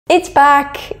It's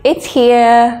back, it's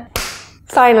here.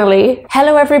 Finally.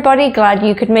 Hello everybody, glad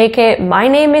you could make it. My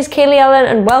name is Kaylee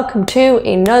and welcome to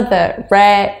another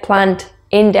Rare Plant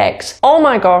Index. Oh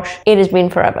my gosh, it has been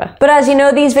forever. But as you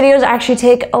know, these videos actually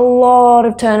take a lot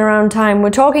of turnaround time. We're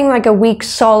talking like a week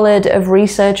solid of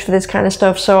research for this kind of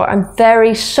stuff, so I'm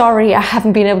very sorry I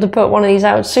haven't been able to put one of these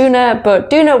out sooner, but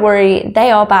do not worry,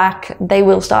 they are back. They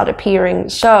will start appearing.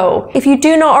 So if you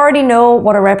do not already know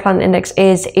what a Rare Plant Index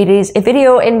is, it is a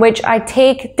video in which I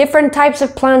take different types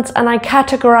of plants and I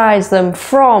categorize them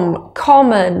from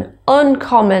common,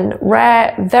 uncommon,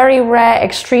 rare, very rare,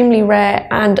 extremely rare,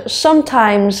 and sometimes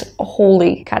a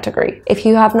holy category. If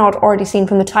you have not already seen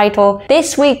from the title,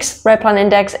 this week's Rare Plant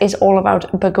Index is all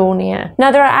about Begonia.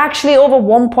 Now, there are actually over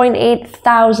 1.8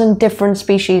 thousand different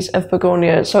species of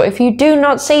Begonia, so if you do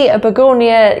not see a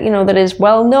Begonia, that is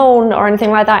well known or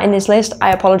anything like that in this list,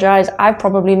 I apologize, I've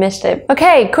probably missed it.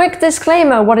 Okay, quick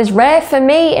disclaimer, what is rare for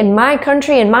me in my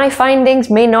country and my findings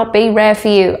may not be rare for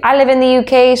you. I live in the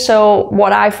UK, so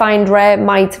what I find rare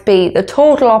might be the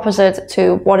total opposite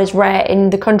to what is rare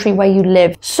in the country where you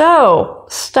live. So,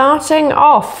 starting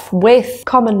off with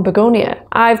common Begonia.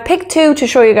 I've picked two to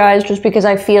show you guys just because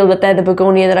I feel that they're the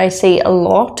Begonia that I see a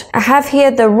lot. I have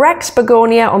here the Rex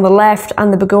Begonia on the left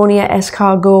and the Begonia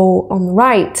escargot on the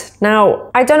right. Now,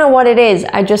 I don't know what it is,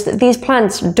 these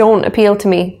plants don't appeal to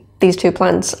me. These two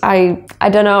plants. I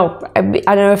don't know. I don't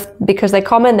know if because they're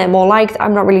common, they're more liked.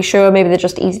 I'm not really sure. Maybe they're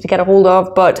just easy to get a hold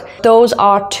of. But those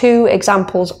are two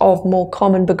examples of more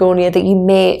common Begonia that you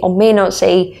may or may not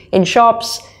see in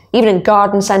shops, even in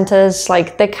garden centers.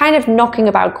 Like, they're kind of knocking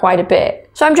about quite a bit.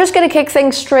 So I'm just going to kick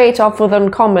things straight off with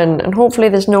uncommon, and hopefully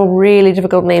there's no really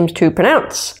difficult names to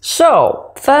pronounce.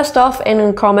 So, first off in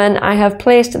uncommon, I have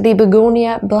placed the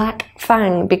Begonia Black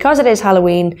Fang, because it is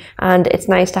Halloween and it's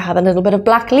nice to have a little bit of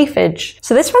black leafage.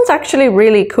 So this one's actually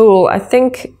really cool. I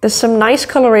think there's some nice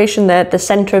coloration there at the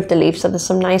center of the leaf, so there's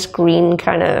some nice green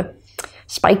kind of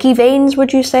spiky veins,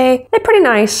 would you say? They're pretty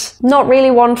nice. Not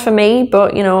really one for me,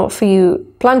 but for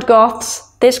you plant goths,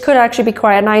 this could actually be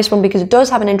quite a nice one because it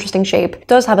does have an interesting shape. It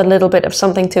does have a little bit of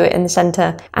something to it in the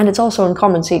center, and it's also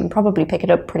uncommon, so you can probably pick it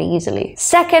up pretty easily.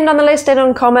 Second on the list in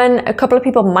uncommon, a couple of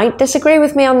people might disagree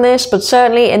with me on this, but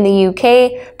certainly in the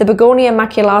UK, the Begonia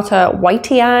maculata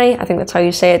whitey eye, I think that's how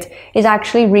you say it, is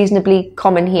actually reasonably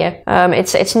common here.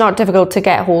 It's not difficult to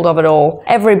get hold of at all.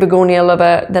 Every Begonia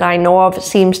lover that I know of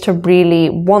seems to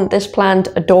really want this plant,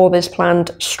 adore this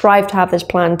plant, strive to have this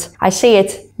plant. I see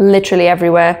it literally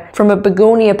everywhere. From a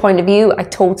Begonia point of view, I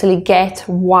totally get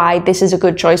why this is a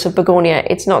good choice of Begonia.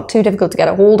 It's not too difficult to get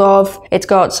a hold of, it's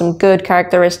got some good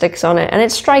characteristics on it, and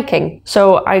it's striking.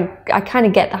 So I kind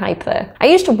of get the hype there. I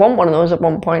used to want one of those at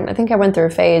one point. I think I went through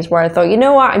a phase where I thought, you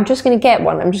know what, I'm just going to get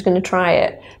one, I'm just going to try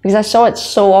it. Because I saw it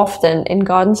so often in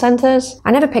garden centers.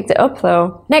 I never picked it up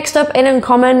though. Next up in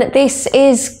uncommon, this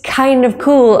is kind of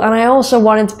cool, and I also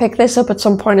wanted to pick this up at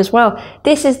some point as well.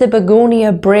 This is the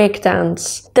Begonia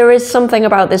Breakdance. There is something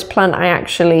about this plant I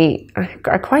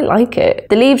quite like it.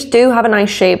 The leaves do have a nice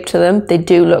shape to them. They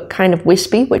do look kind of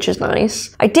wispy, which is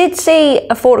nice. I did see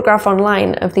a photograph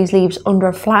online of these leaves under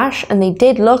a flash, and they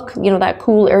did look, that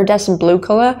cool iridescent blue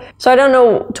color. So I don't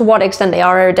know to what extent they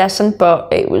are iridescent,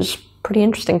 but it was pretty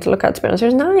interesting to look at, to be honest. It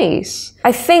was nice.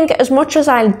 I think as much as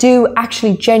I do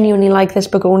actually genuinely like this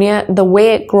Begonia, the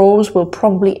way it grows will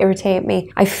probably irritate me.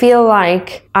 I feel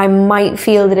like I might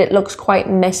feel that it looks quite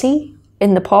messy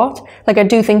in the pot. Like, I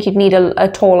do think you'd need a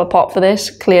taller pot for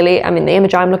this, clearly. I mean, the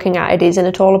image I'm looking at, it is in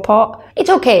a taller pot. It's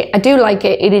okay, I do like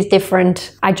it, it is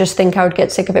different. I just think I would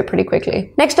get sick of it pretty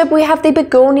quickly. Next up, we have the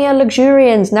Begonia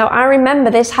luxurians. Now, I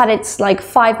remember this had its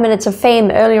 5 minutes of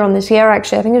fame earlier on this year,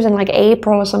 actually. I think it was in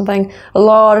April or something. A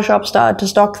lot of shops started to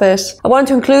stock this. I wanted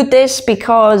to include this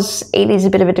because it is a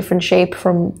bit of a different shape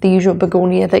from the usual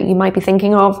Begonia that you might be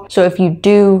thinking of. So if you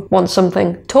do want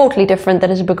something totally different that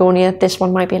is a Begonia, this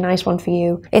one might be a nice one for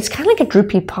you. It's kind of like a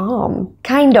droopy palm.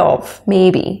 Kind of,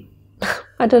 maybe.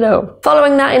 I don't know.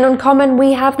 Following that in uncommon,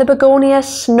 we have the Begonia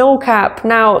snowcap.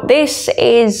 Now, this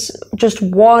is just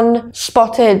one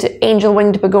spotted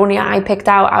angel-winged Begonia I picked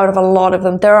out of a lot of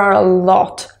them. There are a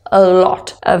lot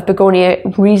of Begonia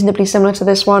reasonably similar to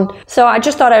this one. So I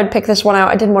just thought I would pick this one out.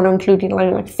 I didn't want to include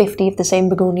like 50 of the same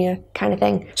Begonia kind of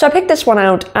thing. So I picked this one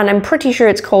out, and I'm pretty sure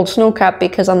it's called snowcap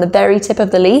because on the very tip of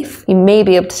the leaf, you may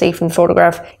be able to see from the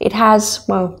photograph, it has,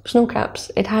 well, snowcaps.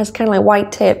 It has kind of like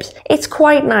white tips. It's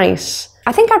quite nice.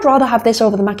 I think I'd rather have this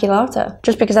over the maculata,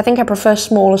 just because I think I prefer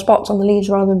smaller spots on the leaves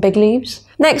rather than big leaves.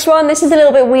 Next one, this is a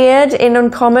little bit weird. In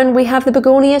uncommon, we have the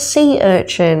Begonia sea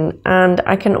urchin, and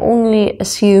I can only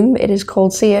assume it is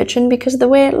called sea urchin because of the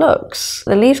way it looks.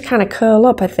 The leaves kind of curl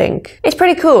up, I think. It's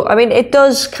pretty cool. I mean, it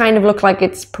does kind of look like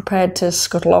it's prepared to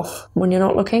scuttle off when you're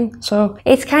not looking, so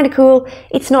it's kind of cool.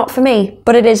 It's not for me,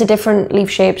 but it is a different leaf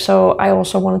shape, so I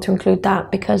also wanted to include that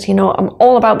because, you know, I'm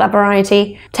all about that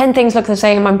variety. 10 things look the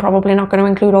same, I'm probably not going to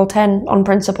include all 10 on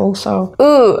principle, so...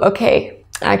 Ooh, okay.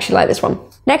 I actually like this one.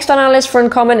 Next on our list for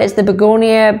uncommon is the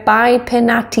Begonia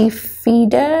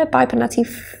bipinnatifida.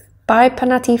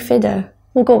 Bipinnatifida.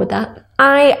 We'll go with that.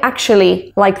 I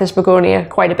actually like this Begonia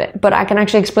quite a bit, but I can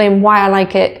actually explain why I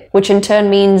like it, which in turn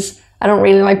means I don't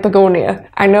really like Begonia.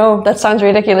 I know that sounds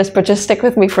ridiculous, but just stick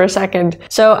with me for a second.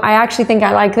 So I actually think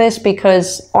I like this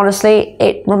because honestly,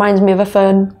 it reminds me of a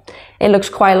fern. It looks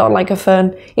quite a lot like a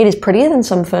fern. It is prettier than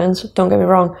some ferns, don't get me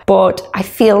wrong. But I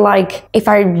feel like if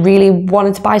I really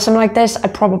wanted to buy something like this,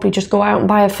 I'd probably just go out and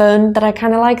buy a fern that I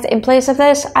kind of liked in place of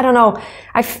this. I don't know.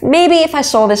 Maybe if I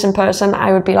saw this in person,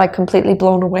 I would be like completely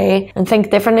blown away and think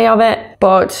differently of it.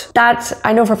 But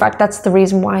I know for a fact that's the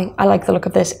reason why I like the look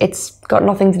of this. It's got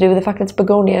nothing to do with the fact that it's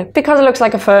Begonia. Because it looks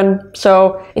like a fern.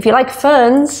 So if you like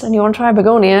ferns and you want to try a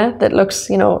Begonia that looks,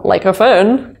 you know, like a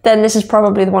fern, then this is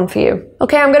probably the one for you.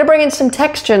 Okay, I'm going to bring in some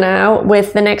texture now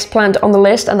with the next plant on the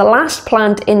list and the last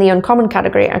plant in the uncommon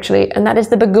category actually, and that is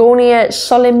the Begonia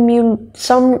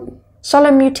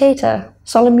solemnutata.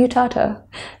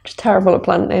 Just terrible at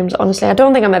plant names, honestly. I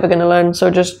don't think I'm ever going to learn, so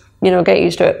just, you know, get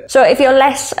used to it. So if you're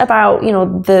less about, you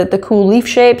know, the cool leaf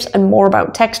shapes and more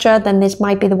about texture, then this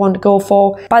might be the one to go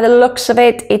for. By the looks of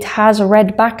it, it has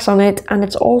red backs on it, and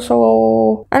it's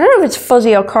also, I don't know if it's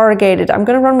fuzzy or corrugated. I'm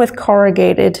going to run with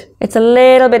corrugated. It's a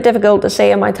little bit difficult to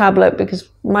say on my tablet because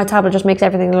my tablet just makes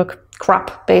everything look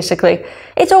crap, basically.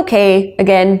 It's okay,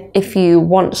 again, if you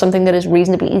want something that is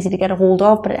reasonably easy to get a hold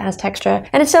of, but it has texture,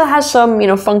 and it still has some, you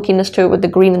know, funkiness to it with the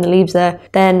green and the leaves there,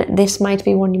 then this might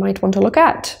be one you might want to look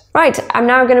at. Right, I'm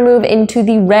now going to move into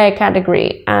the rare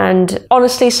category, and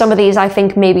honestly some of these I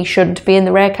think maybe shouldn't be in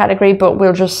the rare category, but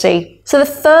we'll just see. So the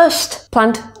first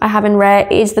plant I have in rare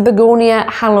is the Begonia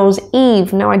Hallows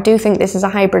Eve. Now I do think this is a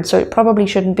hybrid, so it probably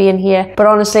shouldn't be in here, but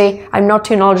honestly I'm not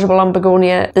too knowledgeable on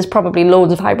Begonia. There's probably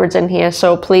loads of hybrids in here,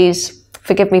 so please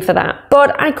forgive me for that.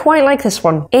 But I quite like this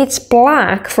one. It's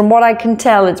black. From what I can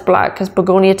tell, it's black because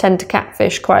Begonia tend to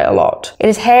catfish quite a lot. It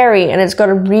is hairy and it's got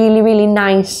a really, really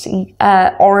nice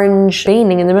orange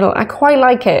veining in the middle. I quite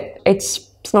like it.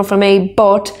 It's not for me,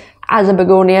 but as a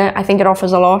Begonia, I think it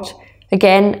offers a lot.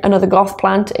 Again, another goth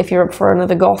plant if you're up for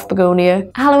another goth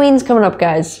Begonia. Halloween's coming up,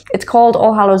 guys. It's called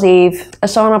All Hallows Eve. I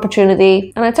saw an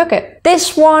opportunity and I took it.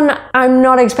 This one, I'm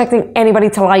not expecting anybody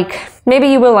to like. Maybe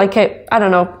you will like it. I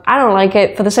don't know. I don't like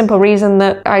it for the simple reason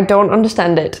that I don't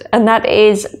understand it. And that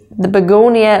is the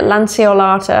Begonia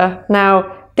lanceolata. Now,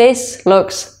 this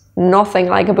looks nothing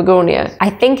like a Begonia. I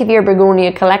think if you're a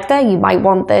Begonia collector, you might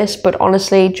want this, but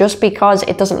honestly, just because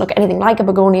it doesn't look anything like a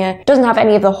Begonia, doesn't have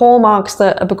any of the hallmarks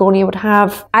that a Begonia would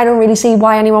have, I don't really see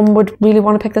why anyone would really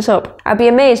want to pick this up. I'd be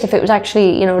amazed if it was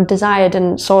actually, you know, desired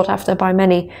and sought after by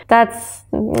many.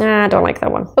 I don't like that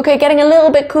one. Okay, getting a little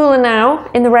bit cooler now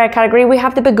in the rare category, we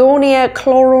have the Begonia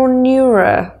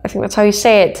chloronura. I think that's how you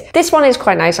say it. This one is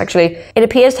quite nice, actually. It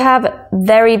appears to have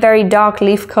very, very dark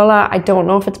leaf color. I don't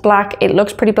know if it's black. It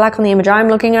looks pretty black on the image I'm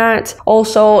looking at.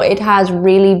 Also, it has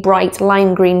really bright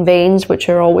lime green veins, which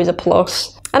are always a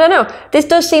plus. I don't know. This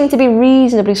does seem to be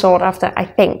reasonably sought after, I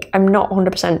think. I'm not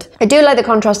 100%. I do like the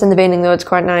contrast in the veining though, it's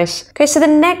quite nice. Okay, so the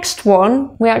next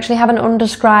one, we actually have an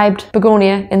undescribed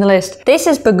Begonia in the list. This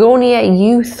is Begonia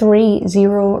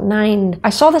U309. I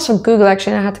saw this on Google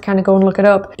actually and I had to kind of go and look it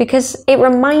up because it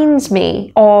reminds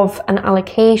me of an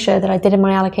alocasia that I did in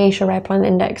my alocasia rare plant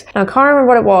index. Now I can't remember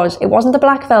what it was. It wasn't the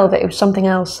black velvet, it was something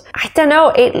else. I don't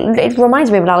know, it reminds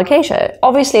me of an alocasia.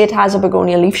 Obviously it has a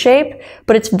Begonia leaf shape,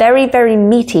 but it's very, very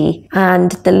meaty.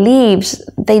 And the leaves,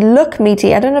 they look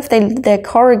meaty. I don't know if they're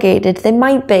corrugated. They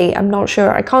might be, I'm not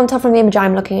sure. I can't tell from the image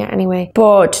I'm looking at anyway.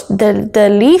 But the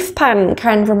leaf pattern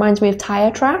kind of reminds me of tire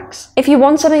tracks. If you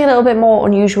want something a little bit more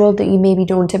unusual that you maybe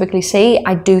don't typically see,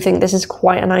 I do think this is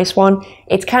quite a nice one.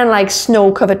 It's kind of like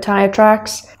snow-covered tire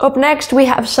tracks. Up next, we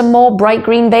have some more bright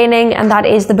green veining, and that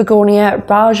is the Begonia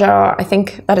Raja. I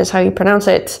think that is how you pronounce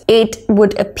it. It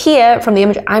would appear, from the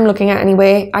image I'm looking at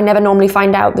anyway, I never normally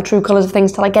find out the true colours of things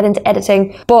things till I get into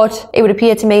editing, but it would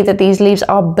appear to me that these leaves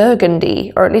are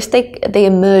burgundy, or at least they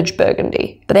emerge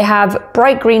burgundy. But they have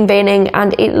bright green veining,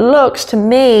 and it looks to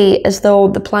me as though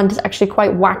the plant is actually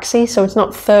quite waxy, so it's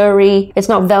not furry, it's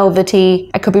not velvety.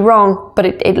 I could be wrong, but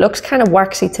it looks kind of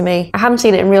waxy to me. I haven't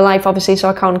seen it in real life, obviously, so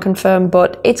I can't confirm,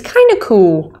 but it's kind of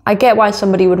cool. I get why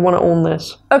somebody would want to own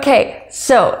this. Okay,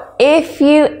 so if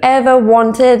you ever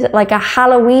wanted like a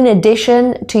Halloween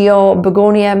addition to your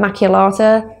Begonia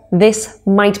maculata, this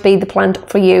might be the plant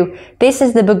for you. This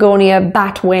is the Begonia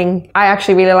Batwing. I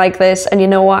actually really like this, and you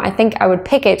know what? I think I would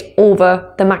pick it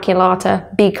over the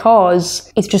maculata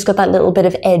because it's just got that little bit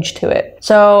of edge to it.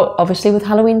 So obviously with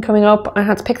Halloween coming up, I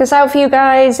had to pick this out for you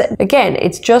guys. Again,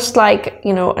 it's just like,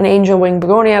 you know, an angel wing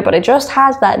Begonia, but it just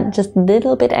has that just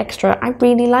little bit extra. I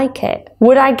really like it.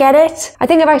 Would I get it? I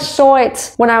think if I saw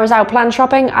it when I was out plant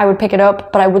shopping, I would pick it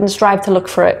up, but I wouldn't strive to look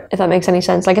for it, if that makes any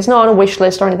sense. Like, it's not on a wish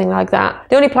list or anything like that.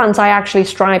 The only plants I actually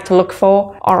strive to look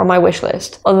for are on my wish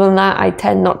list. Other than that, I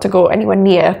tend not to go anywhere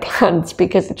near plants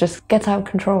because it just gets out of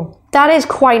control. That is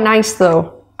quite nice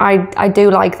though. I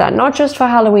do like that, not just for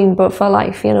Halloween, but for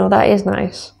life, you know, that is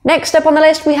nice. Next up on the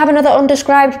list, we have another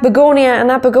undescribed begonia, and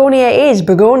that begonia is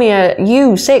Begonia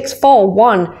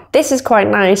U641. This is quite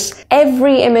nice.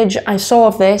 Every image I saw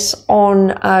of this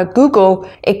on Google,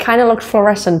 it kind of looked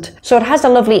fluorescent. So it has a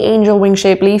lovely angel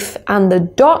wing-shaped leaf, and the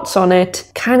dots on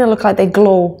it kind of look like they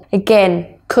glow. Again,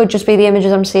 could just be the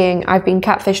images I'm seeing. I've been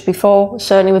catfished before,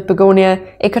 certainly with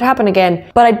begonia. It could happen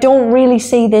again, but I don't really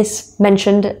see this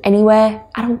mentioned anywhere,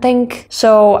 I don't think.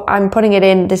 So I'm putting it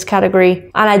in this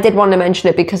category, and I did want to mention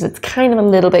it because it's kind of a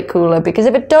little bit cooler, because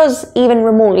if it does even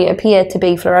remotely appear to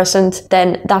be fluorescent,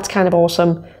 then that's kind of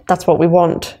awesome. That's what we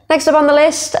want. Next up on the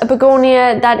list, a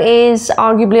begonia that is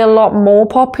arguably a lot more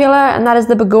popular, and that is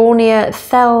the Begonia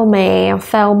Thelmae, or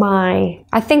Thelmae.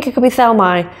 I think it could be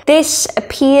Thelmae. This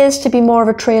appears to be more of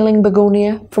a trailing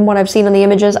begonia from what I've seen on the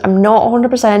images. I'm not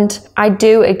 100%. I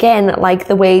do, again, like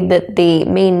the way that the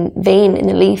main vein in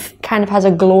the leaf kind of has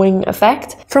a glowing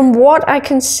effect. From what I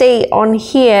can see on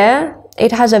here,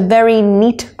 it has a very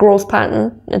neat growth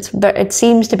pattern. It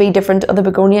seems to be different to other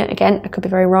begonia. Again, I could be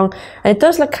very wrong. And it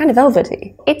does look kind of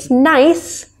velvety. It's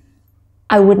nice.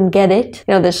 I wouldn't get it.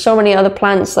 You know, there's so many other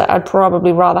plants that I'd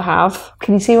probably rather have.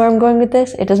 Can you see where I'm going with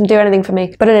this? It doesn't do anything for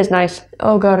me, but it is nice.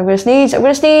 Oh God, I'm gonna sneeze. I'm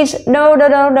gonna sneeze. No, no,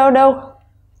 no, no, no.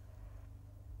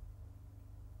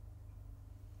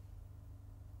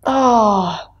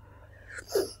 Oh.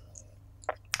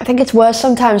 I think it's worse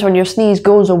sometimes when your sneeze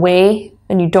goes away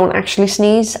and you don't actually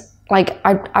sneeze. Like,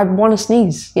 I'd want to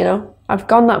sneeze, you know? I've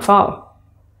gone that far.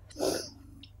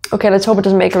 Okay, let's hope it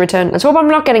doesn't make a return. Let's hope I'm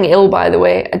not getting ill, by the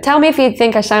way. Tell me if you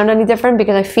think I sound any different,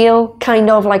 because I feel kind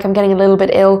of like I'm getting a little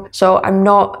bit ill, so I'm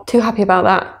not too happy about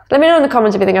that. Let me know in the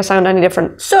comments if you think I sound any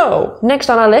different. So, next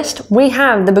on our list, we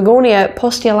have the Begonia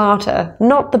postulata.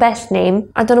 Not the best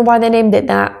name. I don't know why they named it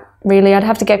that. Really, I'd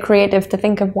have to get creative to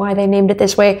think of why they named it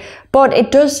this way, but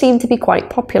it does seem to be quite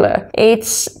popular.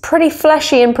 It's pretty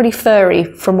fleshy and pretty furry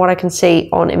from what I can see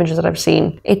on images that I've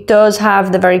seen. It does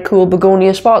have the very cool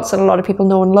begonia spots that a lot of people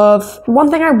know and love.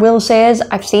 One thing I will say is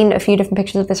I've seen a few different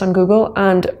pictures of this on Google,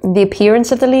 and the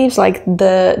appearance of the leaves, like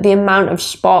the amount of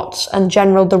spots and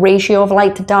general the ratio of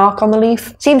light to dark on the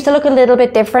leaf, seems to look a little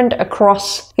bit different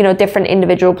across, you know, different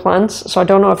individual plants. So I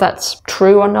don't know if that's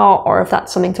true or not, or if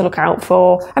that's something to look out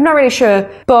for. I'm not really sure,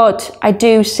 but I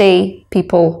do see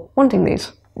people wanting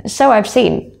these. So I've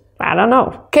seen. I don't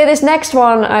know. Okay, this next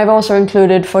one I've also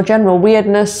included for general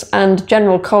weirdness and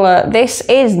general colour. This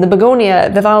is the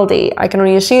Begonia Vivaldi. I can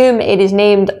only assume it is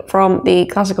named from the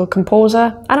classical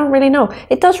composer. I don't really know.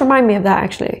 It does remind me of that,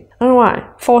 actually. I don't know why.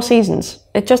 4 Seasons.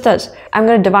 It just does. I'm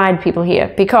going to divide people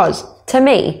here because, to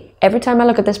me, every time I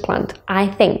look at this plant, I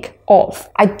think of,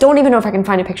 I don't even know if I can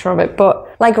find a picture of it,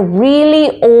 but like a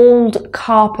really old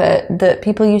carpet that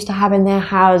people used to have in their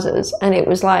houses, and it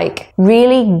was like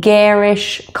really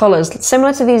garish colours,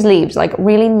 similar to these leaves, like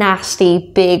really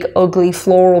nasty, big, ugly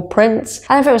floral prints.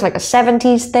 I don't know if it was like a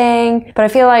 70s thing, but I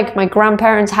feel like my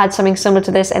grandparents had something similar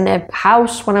to this in their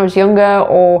house when I was younger,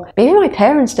 or maybe my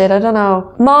parents did, I don't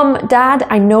know. Mom, Dad,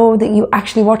 I know that you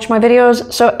actually watch my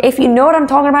videos, so if you know what I'm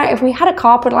talking about, if we had a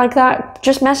carpet like that,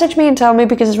 just message me and tell me,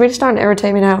 because it's really starting to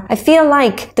irritate me now. I feel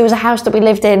like there was a house that we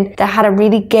lived in that had a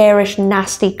really garish,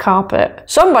 nasty carpet.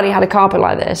 Somebody had a carpet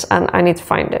like this, and I need to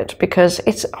find it because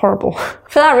it's horrible.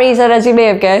 For that reason, as you may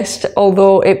have guessed,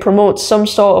 although it promotes some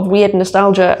sort of weird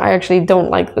nostalgia, I actually don't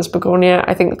like this begonia.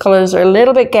 I think the colours are a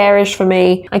little bit garish for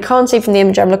me. I can't see from the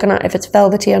image I'm looking at if it's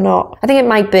velvety or not. I think it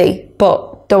might be,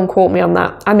 but Don't quote me on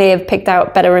that. I may have picked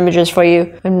out better images for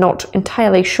you. I'm not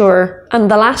entirely sure.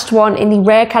 And the last one in the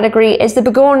rare category is the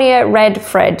Begonia Red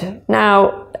Fred.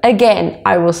 Now, again,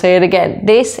 I will say it again.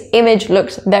 This image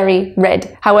looks very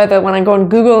red. However, when I go on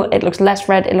Google, it looks less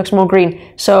red, it looks more green.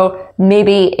 So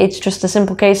maybe it's just a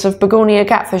simple case of Begonia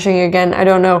catfishing again. I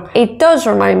don't know. It does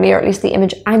remind me, or at least the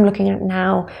image I'm looking at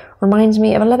now, reminds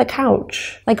me of a leather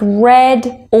couch. Like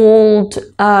red, old,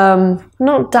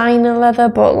 not diner leather,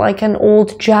 but like an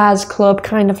old jazz club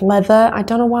kind of leather. I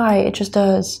don't know why, it just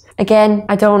does. Again,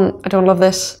 I don't love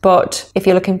this, but if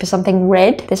you're looking for something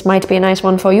red, this might be a nice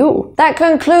one for you. That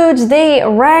concludes the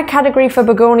rare category for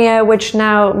Begonia, which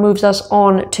now moves us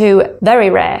on to very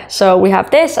rare. So we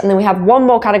have this, and then we have one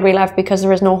more category left because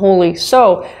there is no holy.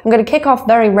 So I'm going to kick off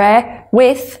very rare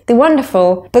with the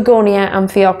wonderful Begonia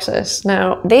Amphioxus.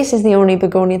 Now, this is the only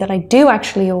Begonia that I do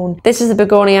actually own. This is the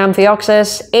Begonia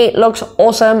Amphioxus. It looks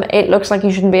awesome. It looks like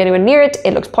you shouldn't be anywhere near it.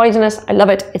 It looks poisonous. I love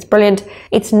it. It's brilliant.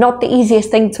 It's not the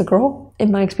easiest thing to grow,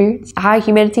 in my experience. High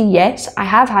humidity, yes, I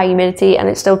have high humidity and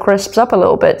it still crisps up a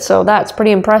little bit, so that's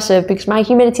pretty impressive because my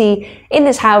humidity in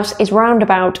this house is round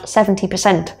about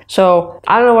 70%. So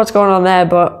I don't know what's going on there,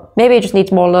 but maybe it just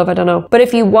needs more love, I don't know. But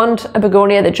if you want a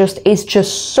Begonia that is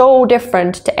just so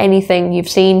different to anything you've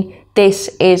seen, this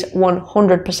is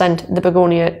 100% the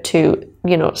Begonia to,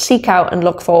 you know, seek out and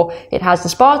look for. It has the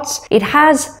spots, it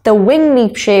has the wing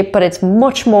leaf shape, but it's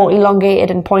much more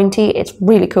elongated and pointy. It's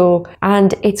really cool,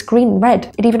 and it's green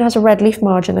red. It even has a red leaf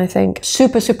margin, I think.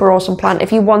 Super, super awesome plant.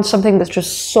 If you want something that's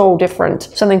just so different,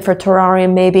 something for a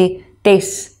terrarium maybe,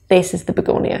 this is the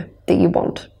Begonia that you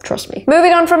want, trust me.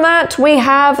 Moving on from that, we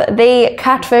have the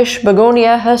catfish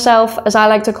Begonia herself, as I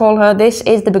like to call her. This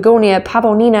is the Begonia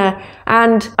pavonina,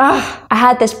 and I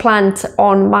had this plant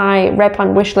on my rare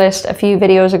plant wish list a few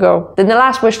videos ago. In the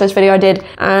last wish list video I did,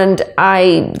 and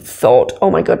I thought,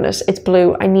 oh my goodness, it's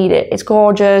blue, I need it, it's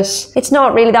gorgeous. It's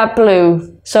not really that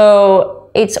blue, so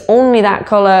it's only that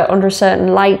color under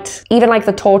certain light. Even like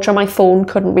the torch on my phone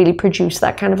couldn't really produce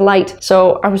that kind of light.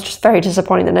 So I was just very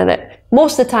disappointed in it.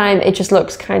 Most of the time it just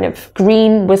looks kind of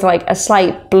green with like a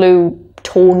slight blue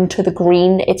tone to the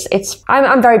green.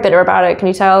 I'm very bitter about it, can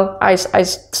you tell? I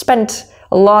spent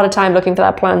a lot of time looking for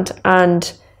that plant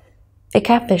and it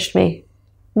catfished me.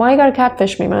 Why you gotta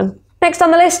catfish me, man? Next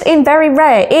on the list in very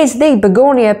rare is the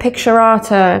Begonia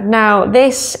picturata. Now,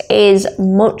 this is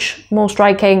much more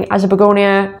striking as a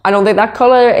Begonia. I don't think that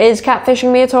color is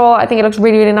catfishing me at all. I think it looks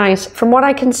really, really nice. From what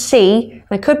I can see,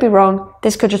 and I could be wrong,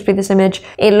 this could just be this image,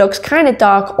 it looks kind of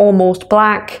dark, almost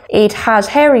black. It has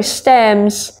hairy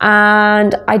stems,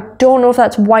 and I don't know if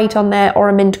that's white on there or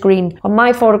a mint green. On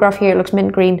my photograph here, it looks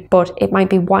mint green, but it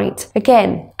might be white.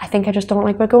 Again, I think I just don't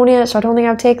like Begonia, so I don't think I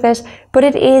would take this, but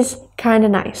it is kind of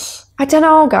nice. I don't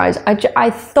know, guys. I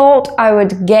thought I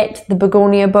would get the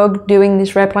Begonia bug doing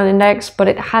this rare plant index, but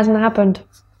it hasn't happened.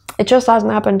 It just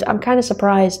hasn't happened. I'm kind of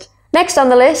surprised. Next on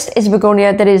the list is a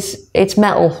Begonia that it's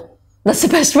metal. That's the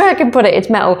best way I can put it, it's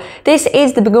metal. This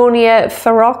is the Begonia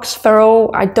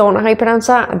Faro. I don't know how you pronounce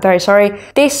that, I'm very sorry.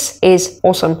 This is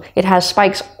awesome. It has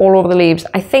spikes all over the leaves.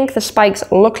 I think the spikes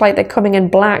look like they're coming in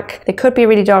black. They could be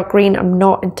really dark green, I'm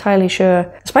not entirely sure.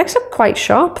 The spikes are quite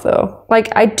sharp though.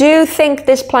 Like, I do think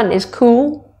this plant is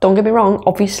cool. Don't get me wrong,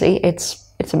 obviously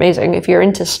it's amazing. If you're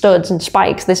into studs and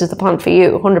spikes, this is the plant for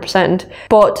you, 100%.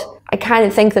 But I kind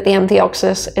of think that the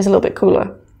Amphioxus is a little bit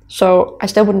cooler. So I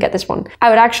still wouldn't get this one. I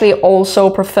would actually also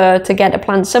prefer to get a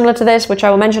plant similar to this, which I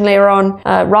will mention later on,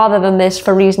 rather than this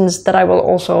for reasons that I will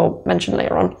also mention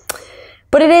later on.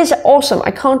 But it is awesome.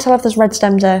 I can't tell if there's red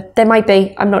stems there. There might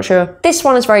be, I'm not sure. This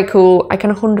one is very cool. I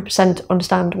can 100%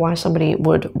 understand why somebody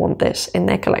would want this in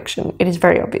their collection. It is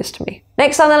very obvious to me.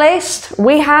 Next on the list,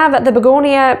 we have the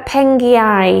Begonia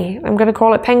Pengii. I'm going to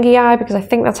call it Pengii because I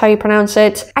think that's how you pronounce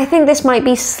it. I think this might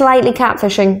be slightly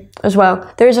catfishing as well.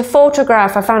 There is a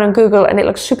photograph I found on Google and it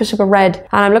looks super, super red.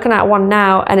 And I'm looking at one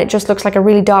now and it just looks like a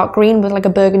really dark green with like a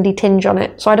burgundy tinge on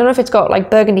it. So I don't know if it's got like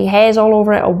burgundy hairs all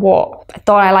over it or what. I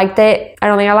thought I liked it. I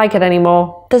don't think I like it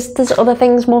anymore. There's other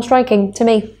things more striking to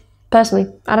me,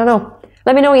 personally. I don't know.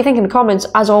 Let me know what you think in the comments,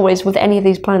 as always, with any of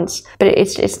these plants. But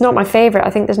it's not my favourite.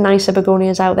 I think there's nicer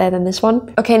begonias out there than this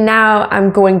one. Okay, now I'm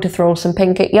going to throw some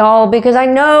pink at y'all because I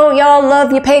know y'all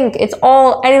love your pink. It's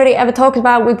all anybody ever talks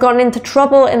about. We've gotten into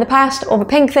trouble in the past over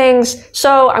pink things.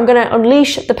 So I'm going to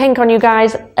unleash the pink on you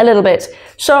guys a little bit.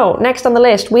 So next on the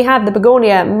list, we have the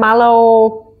Begonia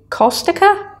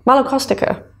Malocostica.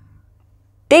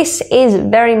 This is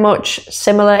very much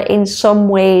similar in some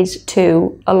ways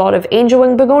to a lot of angel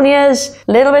wing begonias,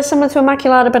 a little bit similar to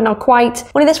Immaculata, but not quite.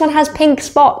 Only this one has pink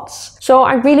spots. So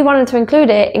I really wanted to include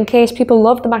it in case people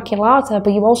love the Immaculata,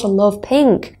 but you also love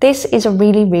pink. This is a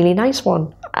really, really nice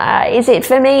one. Is it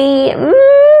for me?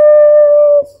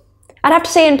 I'd have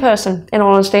to see it in person, in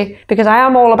all honesty, because I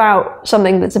am all about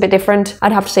something that's a bit different.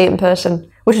 I'd have to see it in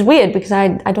person, which is weird because I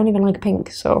don't even like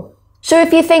pink, so. So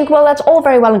if you think, well, that's all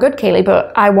very well and good, Kaylee,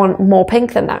 but I want more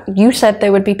pink than that. You said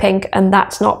they would be pink, and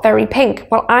that's not very pink.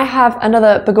 Well, I have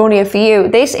another begonia for you.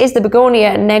 This is the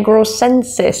Begonia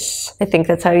negrosensis. I think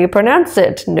that's how you pronounce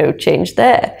it. No change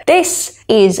there. This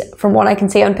is, from what I can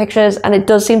see on pictures, and it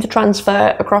does seem to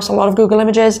transfer across a lot of Google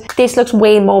images, this looks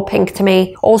way more pink to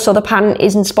me. Also, the pattern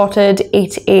isn't spotted.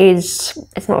 It's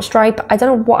not a stripe. I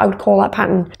don't know what I would call that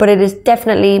pattern, but it is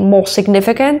definitely more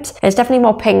significant. It's definitely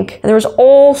more pink. And there is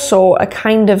also a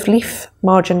kind of leaf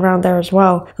margin around there as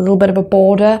well, a little bit of a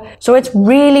border. So it's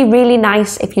really, really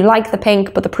nice if you like the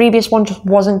pink, but the previous one just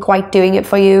wasn't quite doing it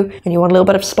for you and you want a little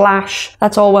bit of splash.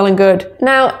 That's all well and good.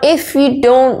 Now, if you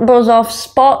don't buzz off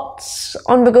spots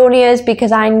on begonias,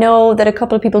 because I know that a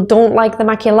couple of people don't like the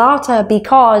Immaculata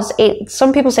because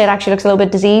some people say it actually looks a little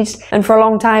bit diseased, and for a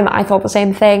long time I thought the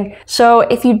same thing. So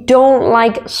if you don't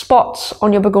like spots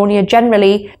on your begonia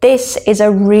generally, this is a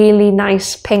really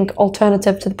nice pink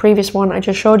alternative to the previous one I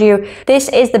just showed you. This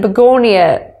is the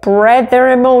Begonia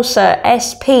Brederimosa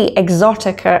SP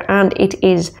Exotica, and it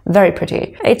is very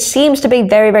pretty. It seems to be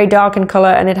very, very dark in color,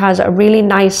 and it has a really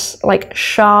nice, like,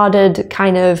 sharded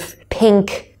kind of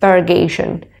pink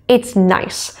variegation. It's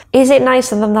nice. Is it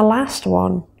nicer than the last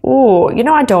one? Ooh, you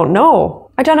know, I don't know.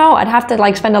 I'd have to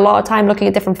like spend a lot of time looking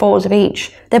at different photos of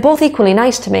each. They're both equally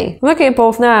nice to me. I'm looking at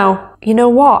both now. You know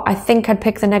what? I think I'd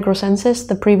pick the negrosensis,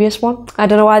 the previous one. I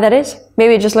don't know why that is.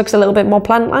 Maybe it just looks a little bit more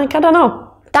plant-like. I don't know.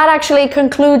 That actually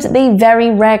concludes the very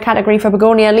rare category for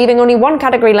begonia, leaving only one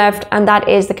category left, and that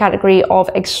is the category of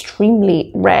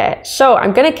extremely rare. So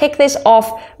I'm going to kick this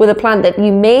off with a plant that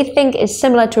you may think is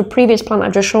similar to a previous plant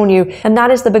I've just shown you, and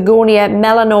that is the Begonia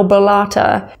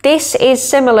melanobolata. This is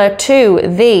similar to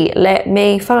the, let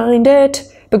me find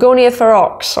it, Begonia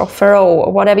ferox, or fero,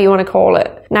 or whatever you want to call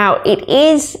it. Now, it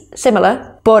is similar,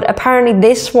 but apparently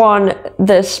this one,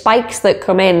 the spikes that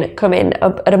come in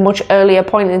at a much earlier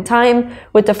point in time.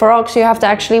 With the ferox, you have to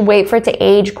actually wait for it to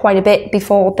age quite a bit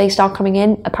before they start coming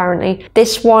in, apparently.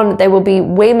 This one, they will be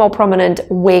way more prominent,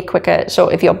 way quicker. So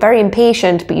if you're very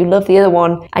impatient, but you love the other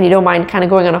one, and you don't mind kind of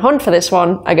going on a hunt for this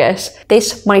one, I guess,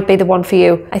 this might be the one for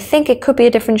you. I think it could be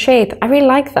a different shape. I really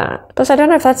like that. Plus, I don't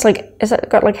know if that's like, is it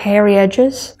got like hairy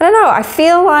edges? I don't know. I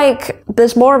feel like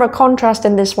there's more of a contrast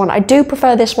in this one. I do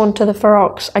prefer this one to the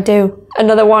ferox. I do.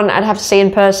 Another one I'd have to see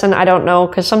in person. I don't know,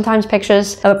 because sometimes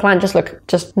pictures of a plant just look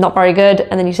just not very good,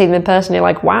 and then you see them in person, you're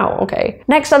like, wow, okay.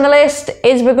 Next on the list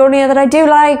is begonia that I do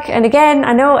like, and again,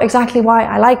 I know exactly why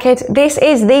I like it. This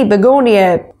is the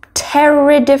Begonia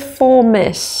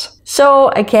pteridiformis. So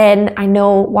again, I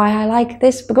know why I like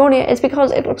this begonia. It's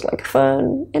because it looks like a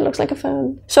fern. It looks like a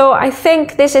fern. So I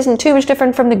think this isn't too much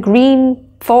different from the green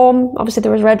form. Obviously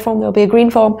there is red form, there'll be a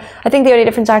green form. I think the only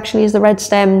difference actually is the red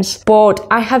stems, but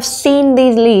I have seen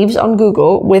these leaves on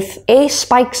Google with A,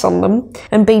 spikes on them,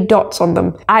 and B, dots on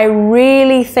them. I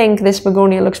really think this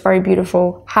begonia looks very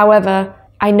beautiful. However,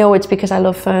 I know it's because I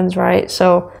love ferns, right?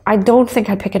 So I don't think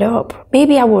I'd pick it up.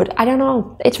 Maybe I would, I don't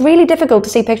know. It's really difficult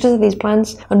to see pictures of these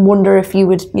plants and wonder if you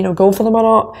would, you know, go for them or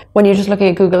not when you're just looking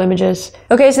at Google images.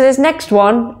 Okay, so this next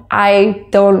one, I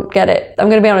don't get it. I'm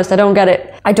gonna be honest, I don't get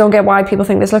it. I don't get why people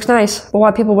think this looks nice or why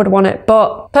people would want it,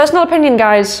 but personal opinion,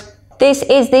 guys. This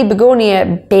is the Begonia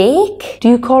bake. Do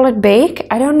you call it bake?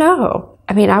 I don't know.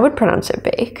 I mean, I would pronounce it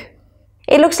bake.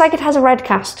 It looks like it has a red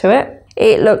cast to it.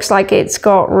 It looks like it's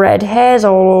got red hairs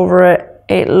all over it.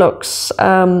 It looks,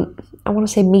 I want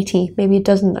to say meaty. Maybe it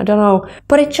doesn't, I don't know.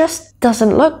 But it just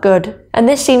doesn't look good. And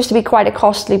this seems to be quite a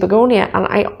costly begonia, and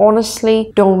I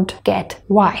honestly don't get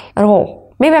why at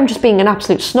all. Maybe I'm just being an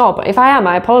absolute snob. If I am,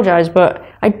 I apologize, but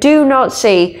I do not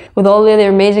see, with all the other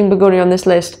amazing begonia on this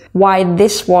list, why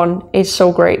this one is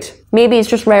so great. Maybe it's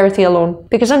just rarity alone.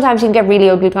 Because sometimes you can get really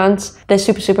ugly plants. They're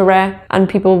super, super rare, and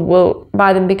people will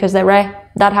buy them because they're rare.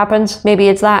 That happens. Maybe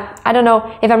it's that. I don't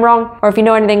know. If I'm wrong, or if you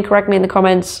know anything, correct me in the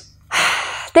comments.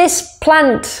 This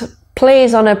plant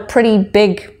plays on a pretty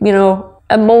big, you know,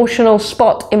 emotional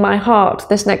spot in my heart,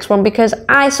 this next one, because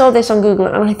I saw this on Google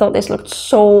and I thought this looked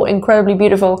so incredibly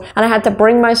beautiful, and I had to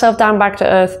bring myself down back to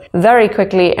earth very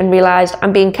quickly and realized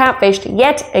I'm being catfished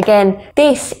yet again.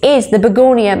 This is the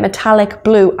Begonia metallic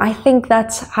blue. I think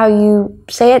that's how you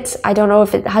say it. I don't know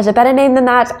if it has a better name than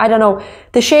that. I don't know.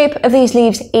 The shape of these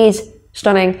leaves is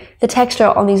stunning. The texture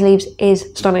on these leaves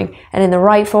is stunning. And in the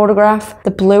right photograph,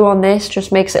 the blue on this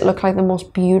just makes it look like the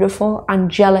most beautiful,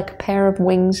 angelic pair of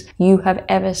wings you have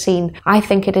ever seen. I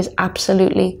think it is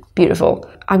absolutely beautiful.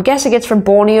 I'm guessing it's from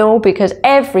Borneo because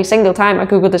every single time I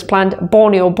googled this plant,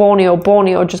 Borneo, Borneo,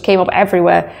 Borneo just came up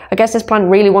everywhere. I guess this plant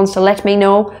really wants to let me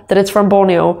know that it's from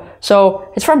Borneo. So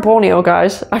it's from Borneo,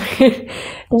 guys. I mean,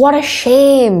 what a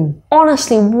shame.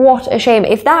 Honestly, what a shame.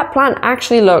 If that plant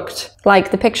actually looked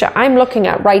like the picture I'm looking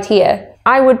at right here,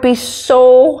 I would be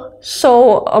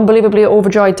so unbelievably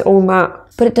overjoyed to own that.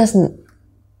 But it doesn't.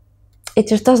 It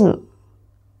just doesn't.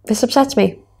 This upsets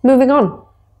me. Moving on.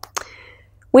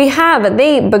 We have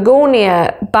the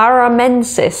Begonia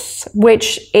baramensis,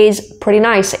 which is pretty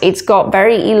nice. It's got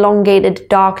very elongated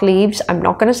dark leaves. I'm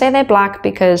not going to say they're black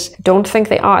because I don't think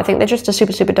they are. I think they're just a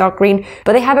super dark green.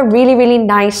 But they have a really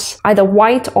nice either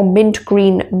white or mint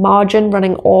green margin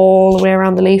running all the way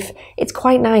around the leaf. It's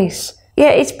quite nice.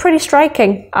 Yeah, it's pretty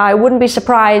striking. I wouldn't be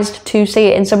surprised to see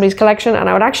it in somebody's collection, and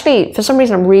I would actually, for some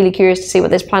reason, I'm really curious to see what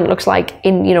this plant looks like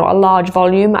in, you know, a large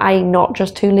volume, i.e. not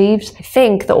just 2 leaves. I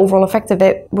think the overall effect of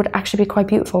it would actually be quite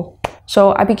beautiful.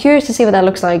 So I'd be curious to see what that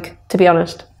looks like, to be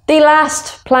honest. The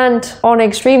last plant on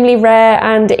extremely rare,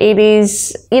 and it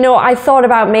is, you know, I thought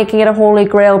about making it a holy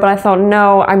grail, but I thought,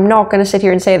 no, I'm not going to sit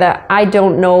here and say that. I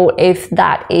don't know if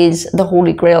that is the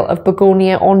holy grail of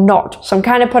Begonia or not. So I'm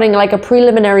kind of putting like a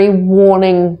preliminary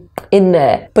warning in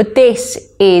there. But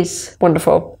this is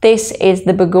wonderful. This is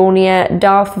the Begonia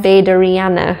Darth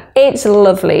Vaderiana. It's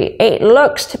lovely. It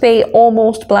looks to be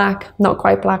almost black, not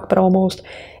quite black, but almost.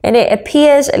 And it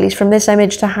appears, at least from this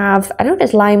image, to have, I don't know if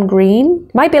it's lime green.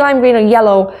 Might be lime green or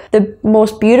yellow. The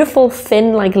most beautiful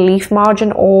thin like leaf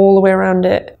margin all the way around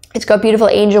it. It's got beautiful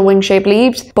angel wing shaped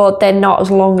leaves, but they're not as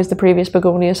long as the previous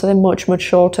Begonia, so they're much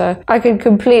shorter. I can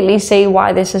completely see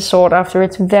why this is sought after.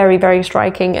 It's very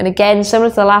striking. And again,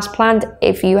 similar to the last plant,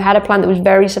 if you had a plant that was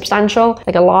very substantial,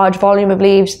 like a large volume of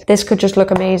leaves, this could just look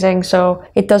amazing. So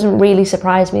it doesn't really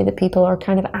surprise me that people are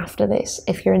kind of after this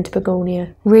if you're into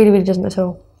Begonia. Really doesn't at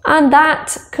all. And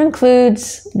that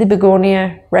concludes the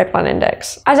Begonia Rare Plant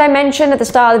Index. As I mentioned at the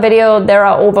start of the video, there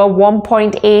are over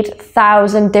 1.8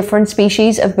 thousand different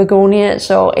species of Begonia,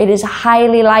 so it is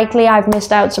highly likely I've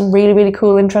missed out some really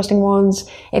cool, interesting ones.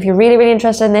 If you're really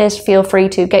interested in this, feel free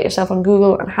to get yourself on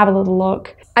Google and have a little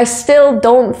look. I still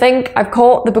don't think I've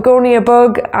caught the Begonia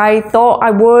bug. I thought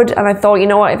I would, and I thought, you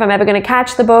know what, if I'm ever going to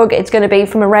catch the bug, it's going to be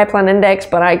from a Rare Plant Index,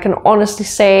 but I can honestly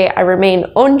say I remain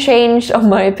unchanged on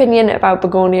my opinion about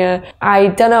Begonia. I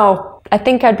don't know. I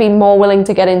think I'd be more willing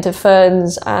to get into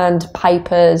ferns and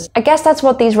pipers. I guess that's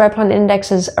what these Rare Plant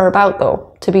Indexes are about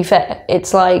though, to be fair.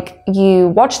 It's like you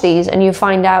watch these and you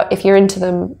find out if you're into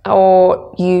them,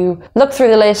 or you look through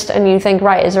the list and you think,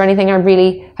 right, is there anything I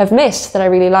really have missed that I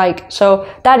really like? So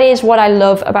that is what I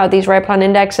love about these Rare Plant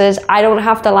Indexes. I don't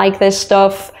have to like this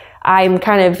stuff. I'm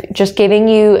kind of just giving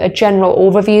you a general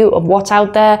overview of what's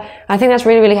out there. I think that's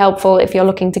really helpful if you're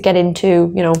looking to get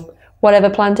into, you know,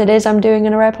 whatever plant it is I'm doing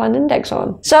in a Rare Plant Index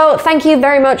on. So thank you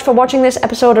very much for watching this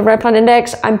episode of Rare Plant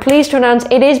Index. I'm pleased to announce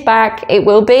it is back. It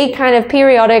will be kind of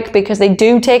periodic because they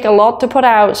do take a lot to put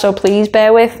out, so please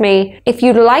bear with me. If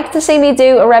you'd like to see me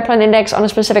do a Rare Plant Index on a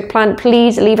specific plant,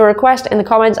 please leave a request in the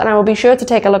comments and I will be sure to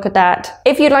take a look at that.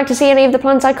 If you'd like to see any of the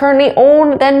plants I currently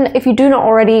own, then if you do not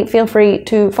already, feel free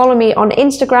to follow me on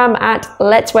Instagram at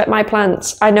Let's Wet My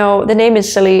Plants. I know the name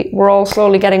is silly, we're all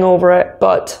slowly getting over it,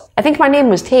 but I think my name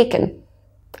was taken.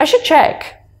 I should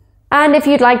check. And if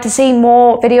you'd like to see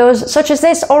more videos such as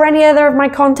this or any other of my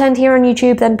content here on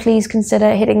YouTube, then please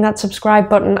consider hitting that subscribe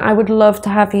button. I would love to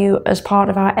have you as part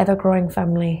of our ever-growing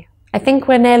family. I think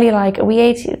we're nearly like, are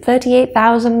we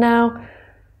 38,000 now?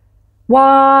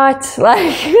 What?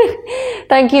 Like,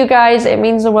 thank you guys. It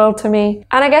means the world to me.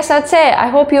 And I guess that's it. I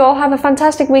hope you all have a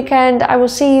fantastic weekend. I will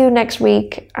see you next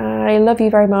week. I love you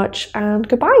very much and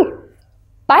goodbye.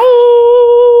 Bye.